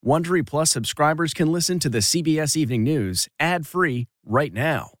Wondery Plus subscribers can listen to the CBS Evening News ad-free right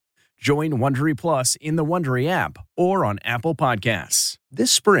now. Join Wondery Plus in the Wondery app or on Apple Podcasts.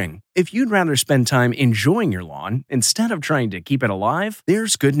 This spring, if you'd rather spend time enjoying your lawn instead of trying to keep it alive,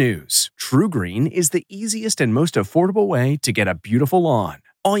 there's good news. True Green is the easiest and most affordable way to get a beautiful lawn.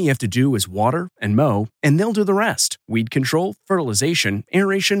 All you have to do is water and mow, and they'll do the rest. Weed control, fertilization,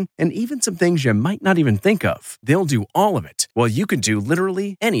 aeration, and even some things you might not even think of. They'll do all of it, while you can do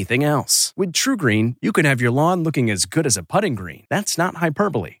literally anything else. With True Green, you can have your lawn looking as good as a putting green. That's not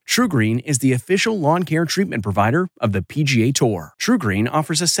hyperbole. True Green is the official lawn care treatment provider of the PGA Tour. True Green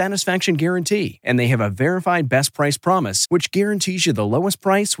offers a satisfaction guarantee, and they have a verified best price promise, which guarantees you the lowest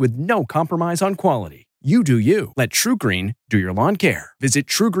price with no compromise on quality. You do you. Let True Green do your lawn care. Visit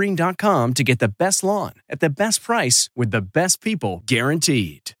truegreen.com to get the best lawn at the best price with the best people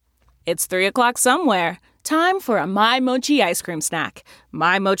guaranteed. It's 3 o'clock somewhere. Time for a My Mochi ice cream snack.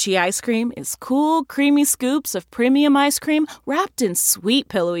 My Mochi ice cream is cool, creamy scoops of premium ice cream wrapped in sweet,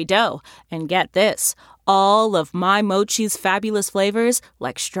 pillowy dough. And get this, all of My Mochi's fabulous flavors,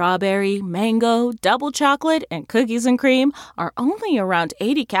 like strawberry, mango, double chocolate, and cookies and cream, are only around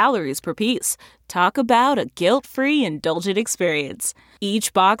 80 calories per piece. Talk about a guilt-free, indulgent experience.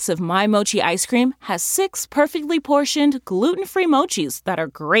 Each box of My Mochi ice cream has 6 perfectly portioned, gluten-free mochis that are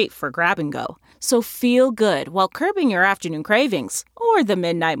great for grab and go. So feel good while curbing your afternoon cravings, or the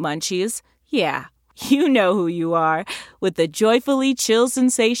midnight munchies. Yeah, you know who you are, with the joyfully chill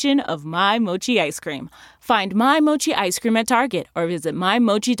sensation of My Mochi ice cream. Find My Mochi ice cream at Target or visit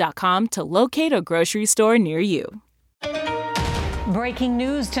mymochi.com to locate a grocery store near you. Breaking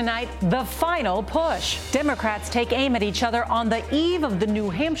news tonight, the final push. Democrats take aim at each other on the eve of the New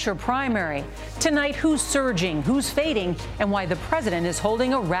Hampshire primary. Tonight, who's surging, who's fading, and why the president is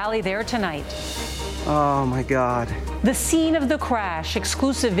holding a rally there tonight. Oh, my God. The scene of the crash,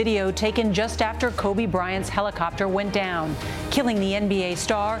 exclusive video taken just after Kobe Bryant's helicopter went down, killing the NBA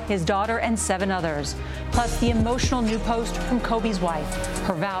star, his daughter, and 7 others. Plus, the emotional new post from Kobe's wife,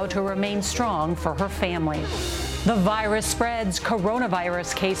 her vow to remain strong for her family. The virus spreads.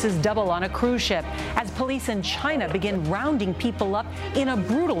 Coronavirus cases double on a cruise ship as police in China begin rounding people up in a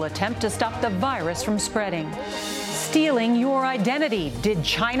brutal attempt to stop the virus from spreading. Stealing your identity. Did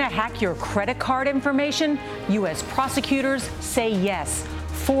China hack your credit card information? U.S. prosecutors say yes.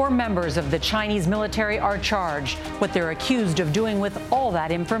 4 members of the Chinese military are charged, what they're accused of doing with all that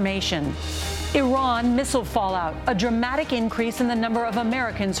information. Iran missile fallout, a dramatic increase in the number of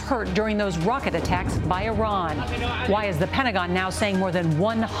Americans hurt during those rocket attacks by Iran. Why is the Pentagon now saying more than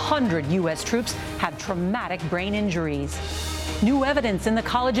 100 U.S. troops have traumatic brain injuries? New evidence in the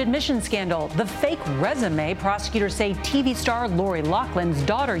college admission scandal, the fake resume prosecutors say TV star Lori Loughlin's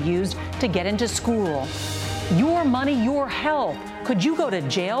daughter used to get into school. Your money, your health. Could you go to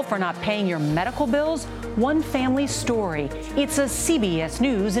jail for not paying your medical bills? One family's story. It's a CBS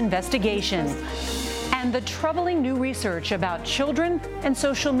News investigation. And the troubling new research about children and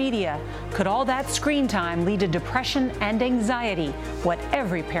social media. Could all that screen time lead to depression and anxiety? What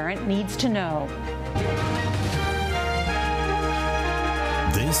every parent needs to know.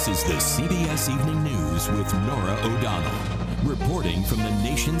 This is the CBS Evening News with Norah O'Donnell, reporting from the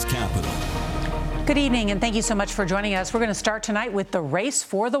nation's capital. Good evening, and thank you so much for joining us. We're going to start tonight with the race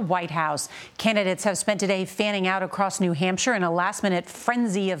for the White House. Candidates have spent today fanning out across New Hampshire in a last-minute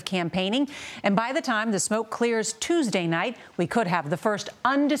frenzy of campaigning. And by the time the smoke clears Tuesday night, we could have the first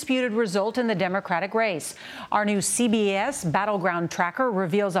undisputed result in the Democratic race. Our new CBS Battleground Tracker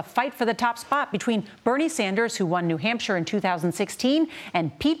reveals a fight for the top spot between Bernie Sanders, who won New Hampshire in 2016,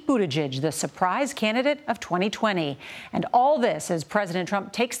 and Pete Buttigieg, the surprise candidate of 2020. And all this as President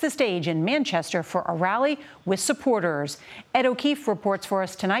Trump takes the stage in Manchester for a rally with supporters. Ed O'Keefe reports for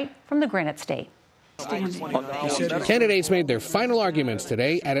us tonight from the Granite State. Candidates made their final arguments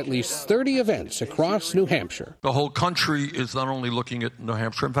today at least 30 events across New Hampshire. The whole country is not only looking at New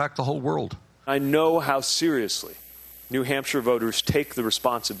Hampshire, in fact, the whole world. I know how seriously New Hampshire voters take the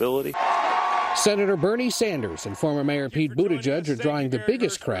responsibility. Senator Bernie Sanders and former Mayor Pete Buttigieg are drawing the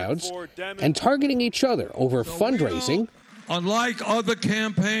biggest crowds and targeting each other over fundraising. Unlike other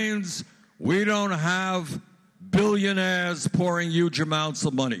campaigns, we don't have billionaires pouring huge amounts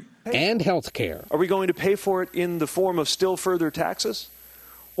of money. And health care. Are we going to pay for it in the form of still further taxes?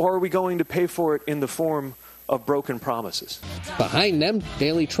 Or are we going to pay for it in the form of broken promises? Behind them,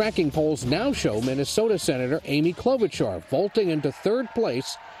 daily tracking polls now show Minnesota Senator Amy Klobuchar vaulting into 3rd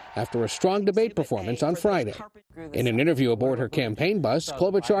place after a strong debate performance on Friday. In an interview aboard her campaign bus,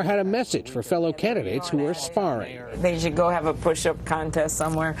 Klobuchar had a message for fellow candidates who are sparring. They should go have a push-up contest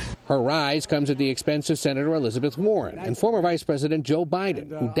somewhere. Her rise comes at the expense of Senator Elizabeth Warren and former Vice President Joe Biden,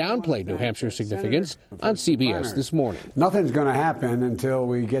 who downplayed New Hampshire's significance on CBS this morning. Nothing's going to happen until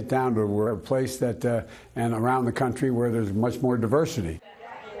we get down to a place that, and around the country where there's much more diversity.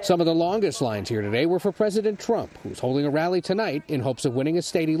 Some of the longest lines here today were for President Trump, who's holding a rally tonight in hopes of winning a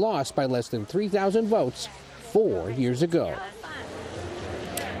state he lost by less than 3,000 votes 4 years ago.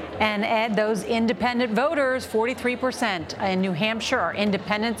 And Ed, those independent voters, 43% in New Hampshire are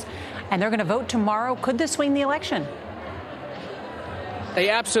independents, and they're going to vote tomorrow. Could this swing the election? They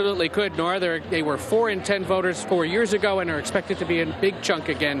absolutely could, Nora. They were 4 in 10 voters 4 years ago and are expected to be in big chunk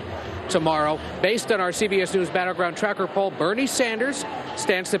again tomorrow. Based on our CBS News Battleground Tracker poll, Bernie Sanders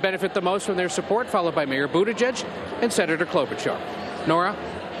stands to benefit the most from their support, followed by Mayor Buttigieg and Senator Klobuchar. Nora?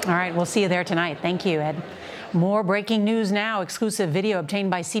 All right, we'll see you there tonight. Thank you, Ed. More breaking news now. Exclusive video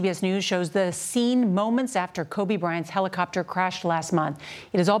obtained by CBS News shows the scene moments after Kobe Bryant's helicopter crashed last month.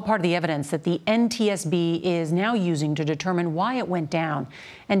 It is all part of the evidence that the NTSB is now using to determine why it went down.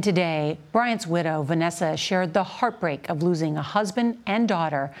 And today, Bryant's widow, Vanessa, shared the heartbreak of losing a husband and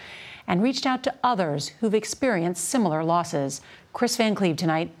daughter and reached out to others who've experienced similar losses. Chris Van Cleve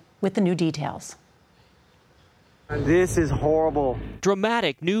tonight with the new details. This is horrible.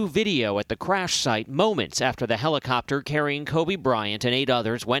 Dramatic new video at the crash site moments after the helicopter carrying Kobe Bryant and 8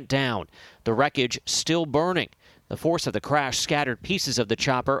 others went down. The wreckage still burning. The force of the crash scattered pieces of the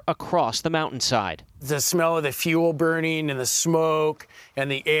chopper across the mountainside. The smell of the fuel burning and the smoke and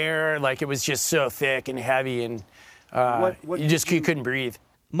the air, like it was just so thick and heavy, and you couldn't breathe.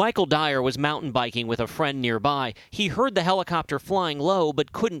 Michael Dyer was mountain biking with a friend nearby. He heard the helicopter flying low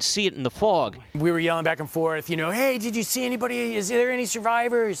but couldn't see it in the fog. We were yelling back and forth, hey, did you see anybody? Is there any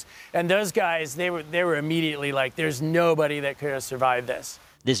survivors? And those guys, they were immediately like, there's nobody that could have survived this.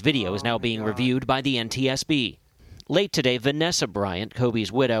 This video is now being reviewed by the NTSB. Late today, Vanessa Bryant,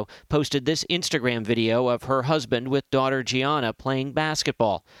 Kobe's widow, posted this Instagram video of her husband with daughter Gianna playing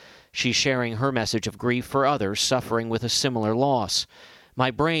basketball. She's sharing her message of grief for others suffering with a similar loss. My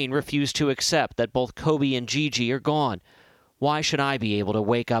brain refused to accept that both Kobe and Gigi are gone. Why should I be able to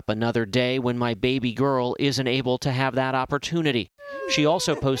wake up another day when my baby girl isn't able to have that opportunity? She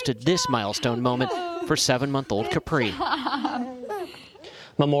also posted this milestone moment for 7-month-old Capri.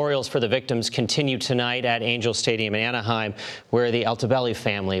 Memorials for the victims continue tonight at Angel Stadium in Anaheim, where the Altobelli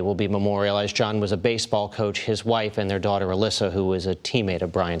family will be memorialized. John was a baseball coach, his wife, and their daughter Alyssa, who was a teammate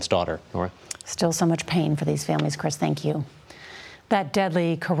of Bryant's daughter. Nora? Still so much pain for these families, Chris. Thank you. That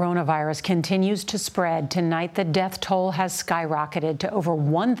deadly coronavirus continues to spread. Tonight, the death toll has skyrocketed to over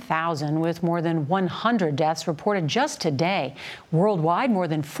 1,000, with more than 100 deaths reported just today. Worldwide, more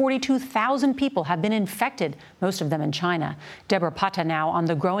than 42,000 people have been infected, most of them in China. Deborah Pata now on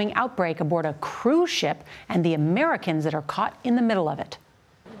the growing outbreak aboard a cruise ship and the Americans that are caught in the middle of it.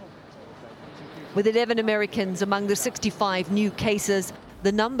 With 11 Americans among the 65 new cases,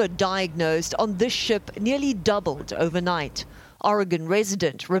 the number diagnosed on this ship nearly doubled overnight. Oregon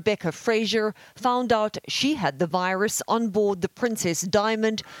resident Rebecca Frazier found out she had the virus on board the Princess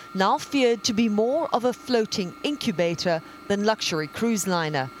Diamond, now feared to be more of a floating incubator than luxury cruise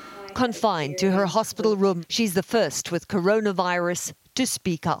liner. Confined to her hospital room, she's the first with coronavirus to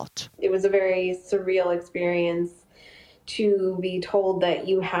speak out. It was a very surreal experience to be told that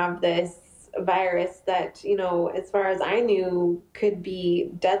you have this virus that, as far as I knew, could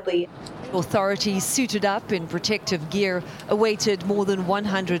be deadly. Authorities suited up in protective gear awaited more than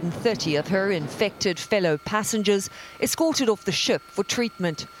 130 of her infected fellow passengers escorted off the ship for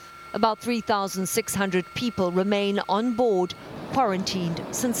treatment. About 3,600 people remain on board, quarantined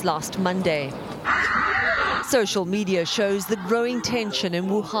since last Monday. Social media shows the growing tension in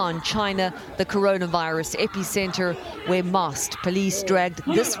Wuhan, China, the coronavirus epicenter, where masked police dragged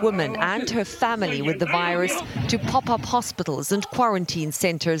this woman and her family with the virus to pop-up hospitals and quarantine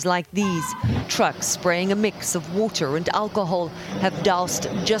centers like these. Trucks spraying a mix of water and alcohol have doused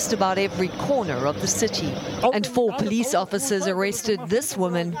just about every corner of the city. And 4 police officers arrested this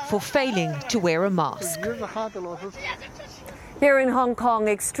woman for failing to wear a mask. Here in Hong Kong,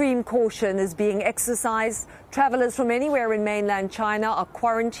 extreme caution is being exercised. Travelers from anywhere in mainland China are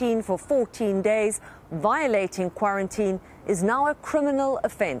quarantined for 14 days. Violating quarantine is now a criminal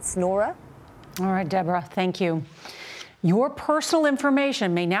offense. Norah? All right, Deborah, thank you. Your personal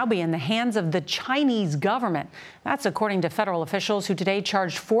information may now be in the hands of the Chinese government. That's according to federal officials who today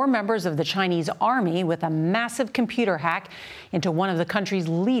charged 4 members of the Chinese army with a massive computer hack into one of the country's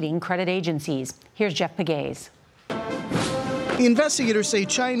leading credit agencies. Here's Jeff Pegues. The investigators say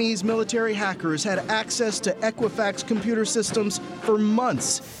Chinese military hackers had access to Equifax computer systems for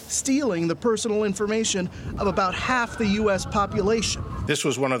months, stealing the personal information of about half the U.S. population. This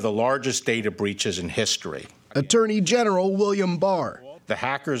was one of the largest data breaches in history. Attorney General William Barr. The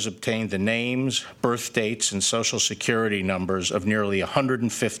hackers obtained the names, birth dates, and social security numbers of nearly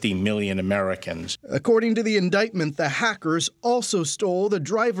 150 million Americans. According to the indictment, the hackers also stole the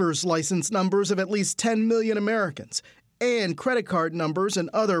driver's license numbers of at least 10 million Americans and credit card numbers and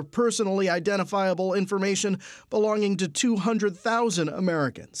other personally identifiable information belonging to 200,000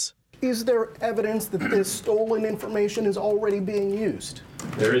 Americans. Is there evidence that this stolen information is already being used?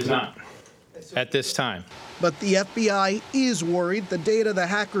 There is not at this time. But the FBI is worried the data the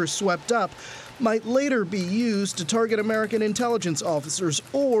hackers swept up might later be used to target American intelligence officers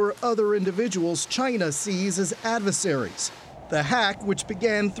or other individuals China sees as adversaries. The hack, which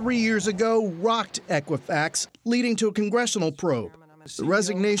began 3 years ago, rocked Equifax, leading to a congressional probe, the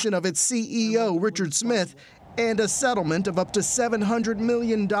resignation of its CEO, Richard Smith, and a settlement of up to $700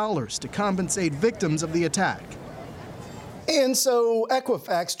 million to compensate victims of the attack. And so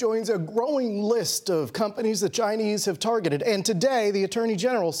Equifax joins a growing list of companies the Chinese have targeted. And today, the Attorney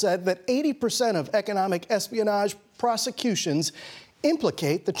General said that 80% of economic espionage prosecutions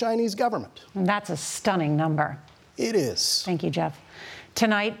implicate the Chinese government. And that's a stunning number. It is. Thank you, Jeff.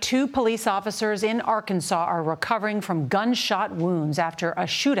 Tonight, 2 police officers in Arkansas are recovering from gunshot wounds after a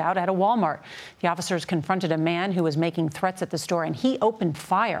shootout at a Walmart. The officers confronted a man who was making threats at the store, and he opened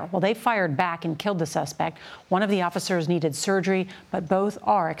fire. Well, they fired back and killed the suspect. One of the officers needed surgery, but both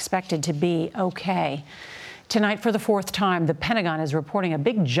are expected to be okay. Tonight, for the 4th time, the Pentagon is reporting a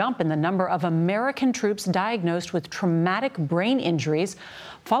big jump in the number of American troops diagnosed with traumatic brain injuries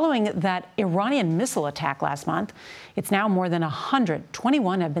following that Iranian missile attack last month. It's now more than 100.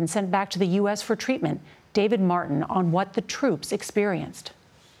 21 have been sent back to the U.S. for treatment. David Martin on what the troops experienced.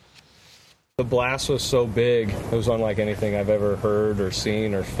 The blast was so big, it was unlike anything I've ever heard or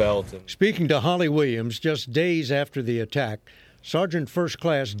seen or felt. Speaking to Holly Williams just days after the attack, Sergeant First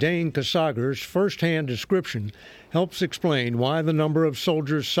Class Dane Kasager's first-hand description helps explain why the number of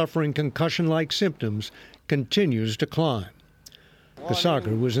soldiers suffering concussion-like symptoms continues to climb.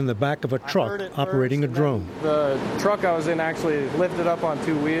 Kasager was in the back of a truck operating a drone. The truck I was in actually lifted up on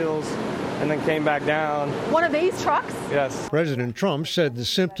 2 wheels and then came back down. One of these trucks? Yes. President Trump said the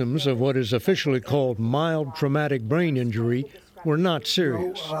symptoms of what is officially called mild traumatic brain injury were not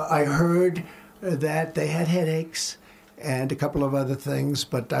serious. I heard that they had headaches and a couple of other things,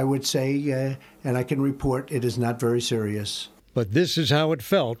 but I would say, and I can report, it is not very serious. But this is how it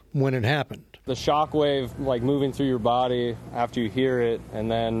felt when it happened. The shock wave, like moving through your body after you hear it,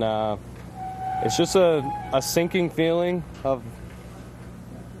 and then it's just a sinking feeling of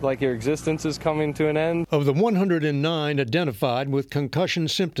like your existence is coming to an end. Of the 109 identified with concussion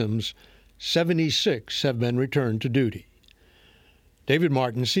symptoms, 76 have been returned to duty. David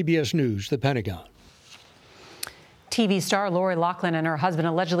Martin, CBS News, the Pentagon. TV star Lori Loughlin and her husband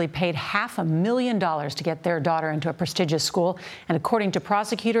allegedly paid $500,000 to get their daughter into a prestigious school. And according to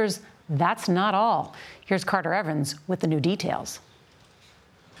prosecutors, that's not all. Here's Carter Evans with the new details.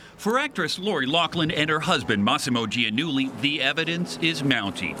 For actress Lori Loughlin and her husband Massimo Giannulli, the evidence is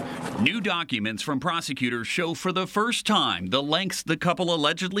mounting. New documents from prosecutors show for the first time the lengths the couple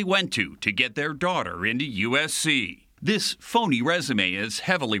allegedly went to get their daughter into USC. This phony resume is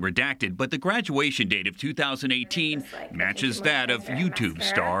heavily redacted, but the graduation date of 2018 matches that of YouTube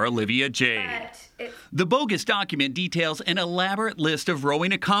star Olivia Jade. The bogus document details an elaborate list of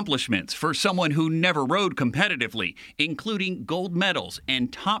rowing accomplishments for someone who never rowed competitively, including gold medals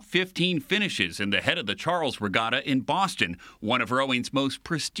and top 15 finishes in the Head of the Charles Regatta in Boston, one of rowing's most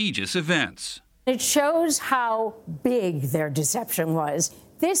prestigious events. It shows how big their deception was.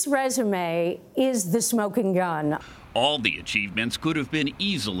 This resume is the smoking gun. All the achievements could have been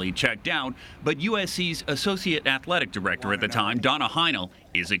easily checked out, but USC's associate athletic director at the time, Donna Heinel,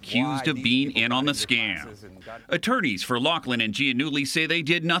 is accused of being in on the scam. Attorneys for Loughlin and Giannulli say they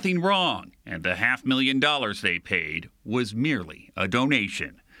did nothing wrong, and the $500,000 they paid was merely a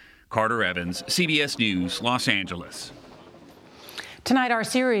donation. Carter Evans, CBS News, Los Angeles. Tonight, our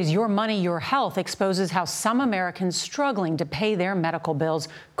series, Your Money, Your Health, exposes how some Americans struggling to pay their medical bills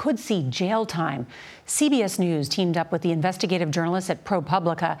could see jail time. CBS News teamed up with the investigative journalists at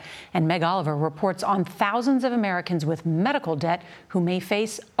ProPublica, and Meg Oliver reports on thousands of Americans with medical debt who may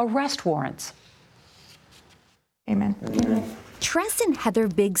face arrest warrants. Amen. Tress and Heather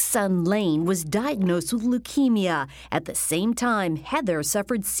Biggs' son Lane was diagnosed with leukemia. At the same time, Heather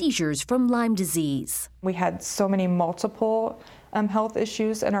suffered seizures from Lyme disease. We had so many multiple health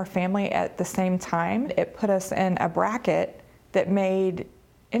issues in our family at the same time. It put us in a bracket that made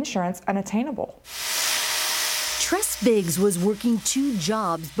insurance unattainable. Tress Biggs was working 2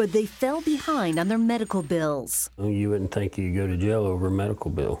 jobs, but they fell behind on their medical bills. You wouldn't think you'd go to jail over a medical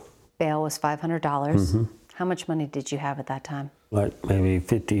bill. Bail was $500. Mm-hmm. How much money did you have at that time? Like maybe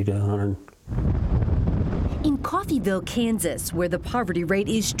 50 to 100. In Coffeyville, Kansas, where the poverty rate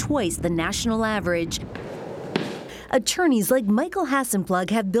is twice the national average, attorneys like Michael Hassenplug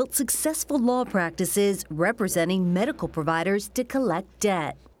have built successful law practices representing medical providers to collect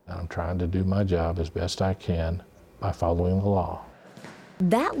debt. I'm trying to do my job as best I can by following the law.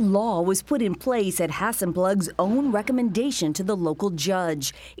 That law was put in place at Hassenplug's own recommendation to the local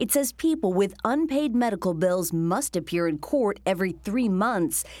judge. It says people with unpaid medical bills must appear in court every 3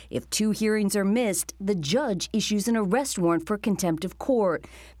 months. If 2 hearings are missed, the judge issues an arrest warrant for contempt of court.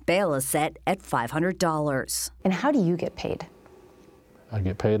 Bail is set at $500. And how do you get paid? I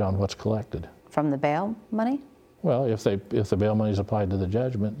get paid on what's collected. From the bail money? Well, if the bail money is applied to the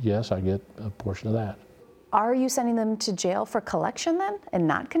judgment, yes, I get a portion of that. Are you sending them to jail for collection then, and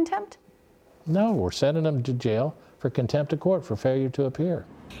not contempt? No, we're sending them to jail for contempt of court for failure to appear.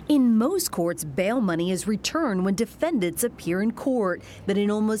 In most courts, bail money is returned when defendants appear in court. But in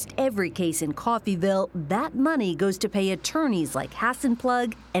almost every case in Coffeyville, that money goes to pay attorneys like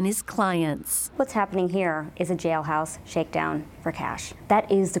Hassenplug and his clients. What's happening here is a jailhouse shakedown for cash. That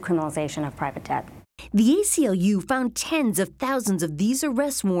is the criminalization of private debt. The ACLU found tens of thousands of these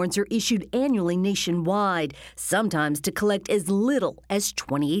arrest warrants are issued annually nationwide, sometimes to collect as little as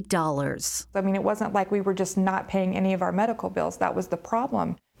 $28. I mean, it wasn't like we were just not paying any of our medical bills. That was the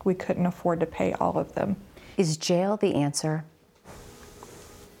problem. We couldn't afford to pay all of them. Is jail the answer?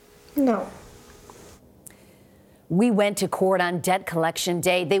 No. We went to court on debt collection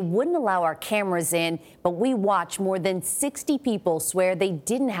day. They wouldn't allow our cameras in, but we watched more than 60 people swear they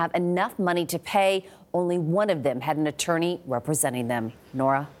didn't have enough money to pay. Only one of them had an attorney representing them.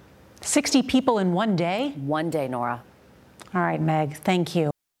 Norah? 60 people in one day? One day, Norah. All right, Meg, thank you.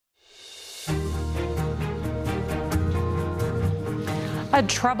 A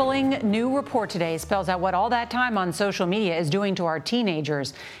troubling new report today spells out what all that time on social media is doing to our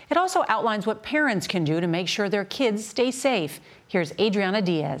teenagers. It also outlines what parents can do to make sure their kids stay safe. Here's Adriana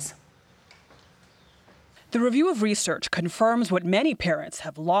Diaz. The review of research confirms what many parents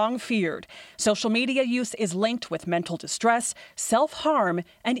have long feared. Social media use is linked with mental distress, self-harm,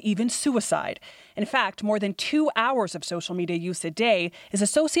 and even suicide. In fact, more than 2 hours of social media use a day is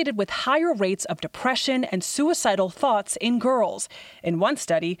associated with higher rates of depression and suicidal thoughts in girls. In one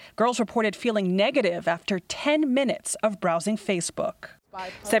study, girls reported feeling negative after 10 minutes of browsing Facebook.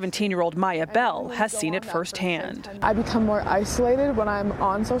 17-year-old Maya Bell has seen it firsthand. I become more isolated when I'm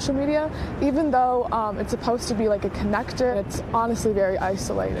on social media, even though it's supposed to be like a connector. It's honestly very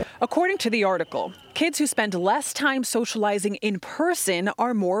isolated. According to the article, kids who spend less time socializing in person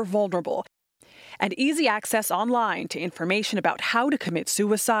are more vulnerable. And easy access online to information about how to commit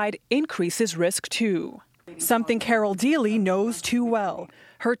suicide increases risk too. Something Carol Deely knows too well.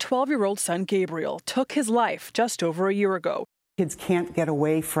 Her 12-year-old son Gabriel took his life just over a year ago. Kids can't get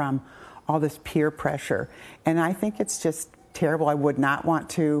away from all this peer pressure, and I think it's just terrible. I would not want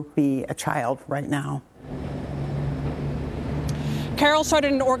to be a child right now. Carol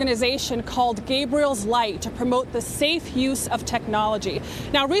started an organization called Gabriel's Light to promote the safe use of technology.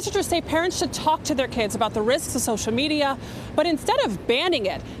 Now, researchers say parents should talk to their kids about the risks of social media, but instead of banning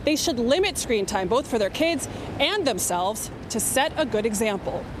it, they should limit screen time, both for their kids and themselves, to set a good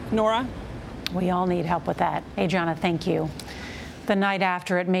example. Norah? We all need help with that. Adriana, thank you. The night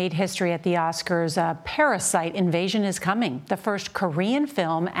after it made history at the Oscars, Parasite: Invasion is Coming. The first Korean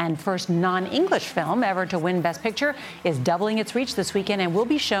film and first non-English film ever to win Best Picture is doubling its reach this weekend and will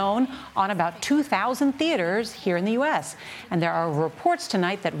be shown on about 2,000 theaters here in the U.S. And there are reports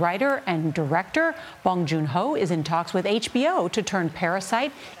tonight that writer and director Bong Joon-ho is in talks with HBO to turn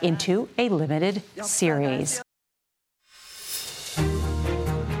Parasite into a limited series.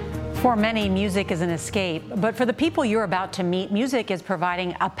 For many, music is an escape, but for the people you're about to meet, music is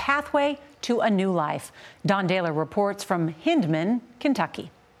providing a pathway to a new life. Don Daler reports from Hindman, Kentucky.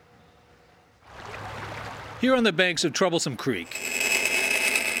 Here on the banks of Troublesome Creek,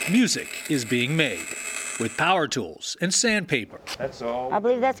 music is being made with power tools and sandpaper. That's all. I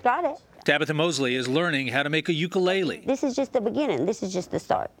believe that's got it. Tabitha Mosley is learning how to make a ukulele. This is just the beginning. This is just the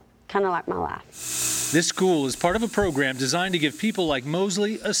start. Kind of like my life. This school is part of a program designed to give people like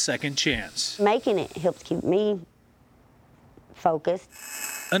Mosley a second chance. Making it helps keep me focused.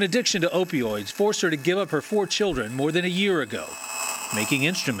 An addiction to opioids forced her to give up her 4 children more than a year ago. Making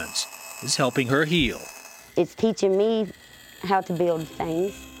instruments is helping her heal. It's teaching me how to build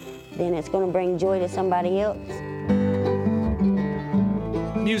things. Then it's going to bring joy to somebody else.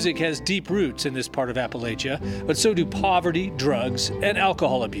 Music has deep roots in this part of Appalachia, but so do poverty, drugs, and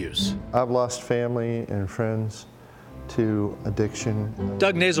alcohol abuse. I've lost family and friends to addiction.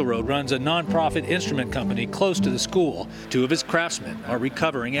 Doug Naselroad runs a nonprofit instrument company close to the school. 2 of his craftsmen are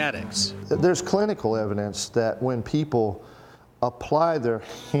recovering addicts. There's clinical evidence that when people apply their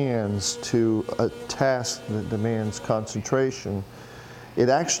hands to a task that demands concentration, it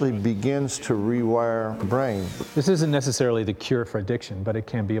actually begins to rewire the brain. This isn't necessarily the cure for addiction, but it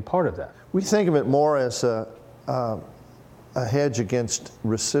can be a part of that. We think of it more as a hedge against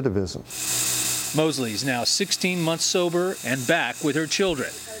recidivism. Mosley's now 16 months sober and back with her children.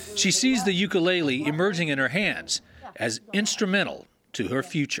 She sees the ukulele emerging in her hands as instrumental to her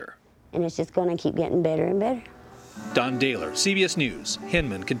future. And it's just going to keep getting better and better. Don Dahler, CBS News,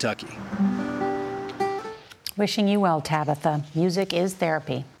 Hinman, Kentucky. Wishing you well, Tabitha. Music is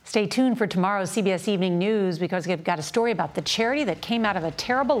therapy. Stay tuned for tomorrow's CBS Evening News because we've got a story about the charity that came out of a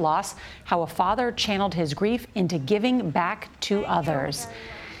terrible loss, how a father channeled his grief into giving back to others.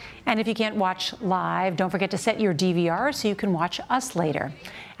 And if you can't watch live, don't forget to set your DVR so you can watch us later.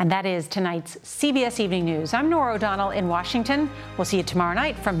 And that is tonight's CBS Evening News. I'm Norah O'Donnell in Washington. We'll see you tomorrow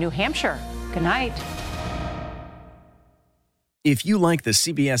night from New Hampshire. Good night. If you like the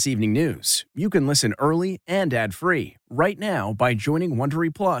CBS Evening News, you can listen early and ad-free right now by joining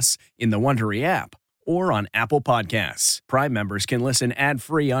Wondery Plus in the Wondery app or on Apple Podcasts. Prime members can listen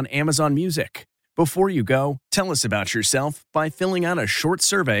ad-free on Amazon Music. Before you go, tell us about yourself by filling out a short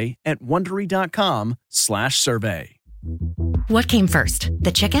survey at Wondery.com/survey. What came first,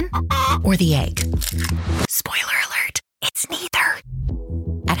 the chicken or the egg? Spoiler alert, it's neither.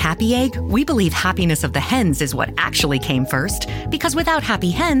 At Happy Egg, we believe happiness of the hens is what actually came first, because without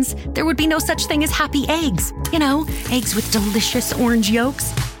happy hens, there would be no such thing as happy eggs. You know, eggs with delicious orange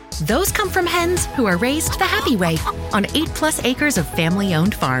yolks. Those come from hens who are raised the happy way on 8+ acres of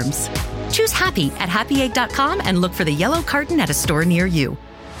family-owned farms. Choose happy at happyegg.com and look for the yellow carton at a store near you.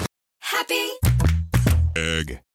 Happy Egg.